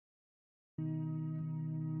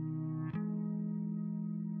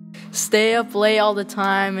stay up late all the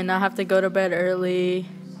time and not have to go to bed early.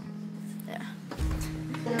 Yeah.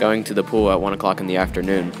 Going to the pool at 1 o'clock in the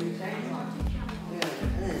afternoon.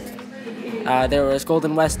 There was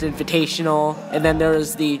Golden West Invitational, and then there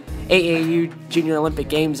was the AAU Junior Olympic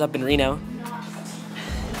Games up in Reno.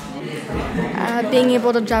 Being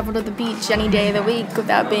able to travel to the beach any day of the week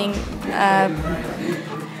without being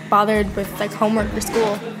bothered with like homework or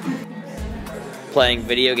school. Playing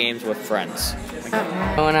video games with friends.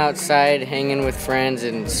 Going outside, hanging with friends,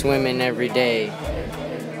 and swimming every day.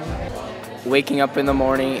 Waking up in the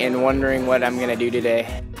morning and wondering what I'm going to do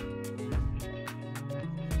today.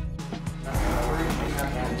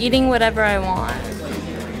 Eating whatever I want.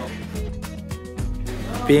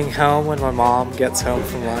 Being home when my mom gets home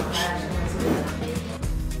from lunch.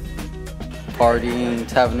 Partying,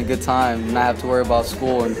 having a good time, not have to worry about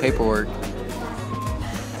school and paperwork.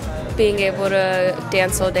 Being able to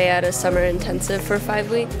dance all day at a summer intensive for 5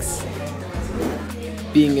 weeks.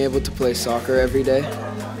 Being able to play soccer every day.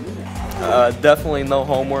 Definitely no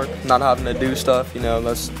homework, not having to do stuff, you know,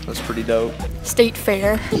 that's pretty dope. State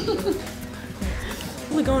fair.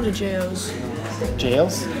 We're going to JOs.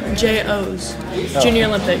 Jails? JOs. Junior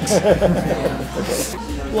Olympics.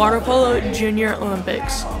 Water polo Junior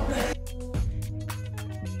Olympics.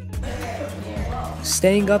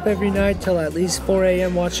 Staying up every night till at least 4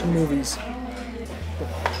 a.m. watching movies.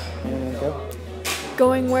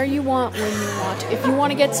 Going where you want when you want. If you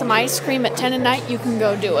want to get some ice cream at 10 at night, you can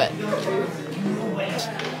go do it.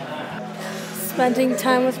 Spending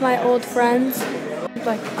time with my old friends.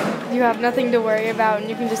 Like, you have nothing to worry about and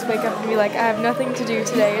you can just wake up and be like, I have nothing to do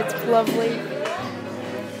today. It's lovely.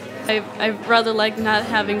 I rather like not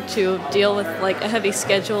having to deal with like a heavy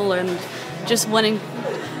schedule and just wanting,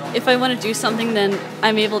 if I want to do something, then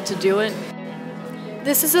I'm able to do it.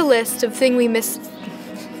 This is a list of things we missed.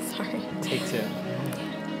 Sorry. Take two.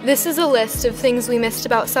 This is a list of things we missed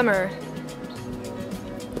about summer.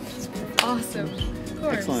 Awesome. Of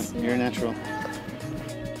course. Excellent. You're a natural.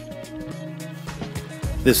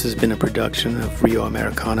 This has been a production of Rio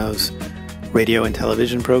Americano's radio and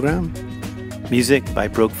television program. Music by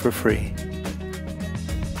Broke for Free.